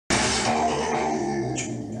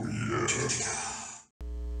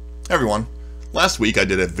Everyone, last week I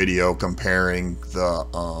did a video comparing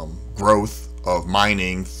the growth of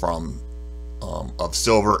mining of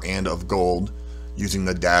silver and of gold using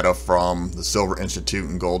the data from the Silver Institute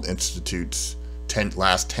and Gold Institute's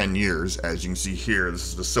last 10 years. As you can see here, this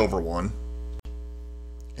is the silver one,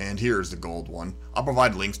 and here's the gold one. I'll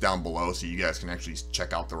provide links down below so you guys can actually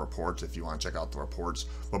check out the reports if you want to check out the reports.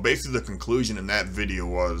 But basically the conclusion in that video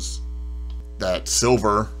was that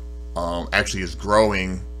silver actually is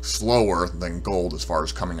growing slower than gold as far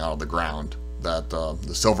as coming out of the ground. That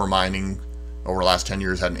the silver mining over the last 10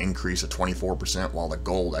 years had an increase of 24%, while the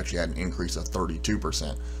gold actually had an increase of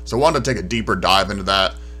 32%. So I wanted to take a deeper dive into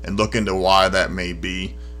that and look into why that may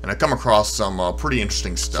be. And I come across some pretty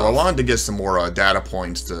interesting stuff. So I wanted to get some more data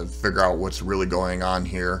points to figure out what's really going on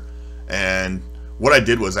here. And what I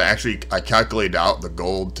did was I calculated out the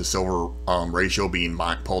gold to silver ratio being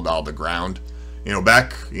pulled out of the ground.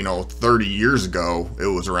 Back 30 years ago it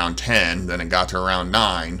was around 10, then it got to around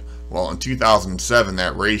 9. Well, in 2007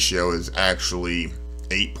 that ratio is actually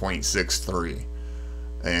 8.63,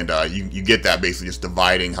 and you get that basically just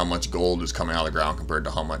dividing how much gold is coming out of the ground compared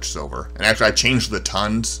to how much silver. And actually I changed the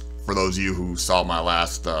tons for those of you who saw my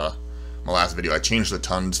last video. I changed the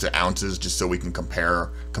tons to ounces just so we can compare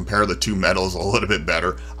the two metals a little bit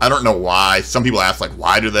better. I don't know why. Some people ask, like,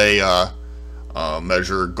 why do they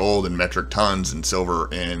measure gold in metric tons and silver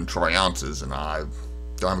in troy ounces, and I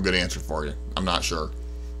don't have a good answer for you. I'm not sure,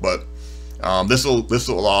 but this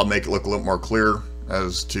will all make it look a little more clear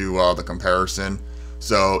as to the comparison.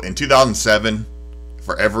 So in 2007,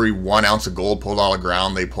 for every 1 ounce of gold pulled out of the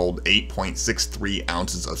ground, they pulled 8.63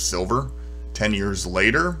 ounces of silver. 10 years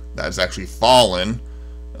later, that's actually fallen.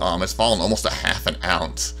 It's fallen almost a half an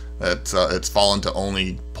ounce. It's fallen to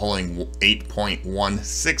only pulling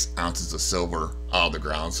 8.16 ounces of silver out of the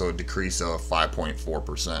ground, so a decrease of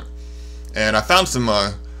 5.4%. And I found some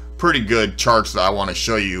pretty good charts that I want to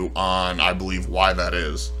show you on, I believe, why that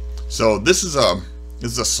is. So this is a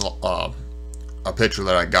picture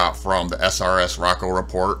that I got from the SRS Rocco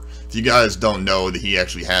report. If you guys don't know that he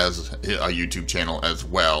actually has a YouTube channel as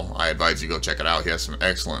well, I advise you go check it out. He has some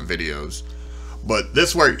excellent videos. But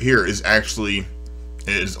this right here is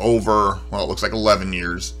over, well, it looks like 11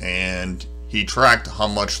 years, and he tracked how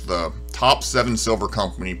much the top 7 silver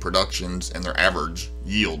company productions and their average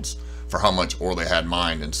yields for how much ore they had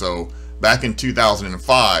mined. And so back in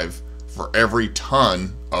 2005, for every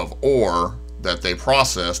ton of ore that they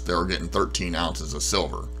processed, they were getting 13 ounces of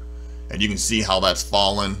silver. And you can see how that's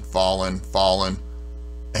fallen,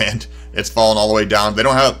 and it's fallen all the way down. They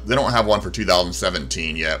don't have one for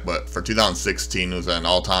 2017 yet, but for 2016 it was at an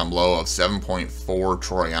all-time low of 7.4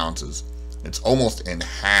 troy ounces. It's almost in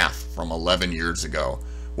half from 11 years ago.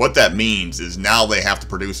 What that means is now they have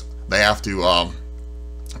to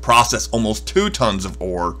process almost 2 tons of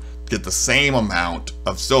ore to get the same amount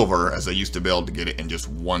of silver as they used to be able to get it in just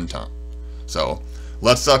 1 ton. So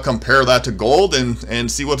let's compare that to gold and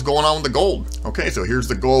see what's going on with the gold. Okay, so here's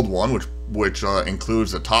the gold one, which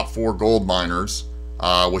includes the top 4 gold miners,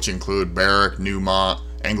 which include Barrick, Newmont,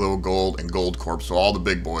 AngloGold, and Goldcorp, so all the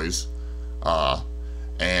big boys. And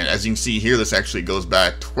as you can see here, this actually goes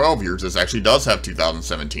back 12 years. This actually does have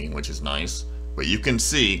 2017, which is nice. But you can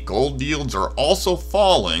see gold yields are also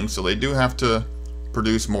falling, so they do have to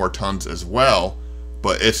produce more tons as well,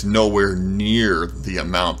 but it's nowhere near the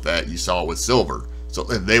amount that you saw with silver. So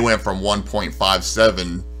they went from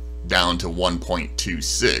 1.57 down to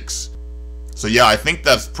 1.26. So yeah, I think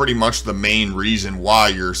that's pretty much the main reason why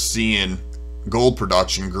you're seeing gold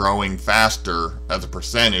production growing faster as a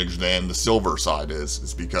percentage than the silver side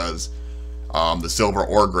is because the silver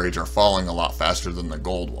ore grades are falling a lot faster than the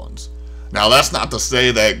gold ones. Now that's not to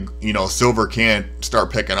say that silver can't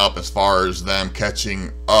start picking up as far as them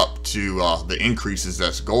catching up to the increases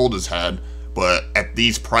that gold has had, but at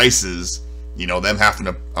these prices, them having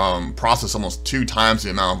to process almost 2 times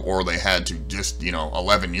the amount of ore they had to just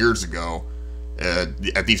 11 years ago.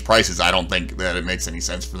 At these prices, I don't think that it makes any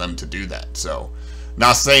sense for them to do that. So,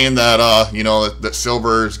 not saying that that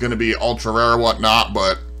silver is going to be ultra rare or whatnot,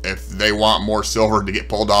 but if they want more silver to get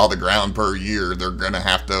pulled out of the ground per year, they're going to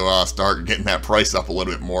have to start getting that price up a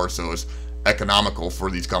little bit more, so it's economical for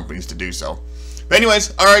these companies to do so. But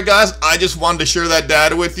anyways, all right, guys, I just wanted to share that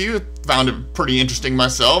data with you. Found it pretty interesting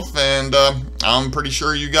myself, and I'm pretty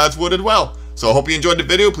sure you guys would as well. So I hope you enjoyed the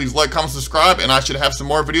video. Please like, comment, subscribe, and I should have some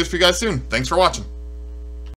more videos for you guys soon. Thanks for watching.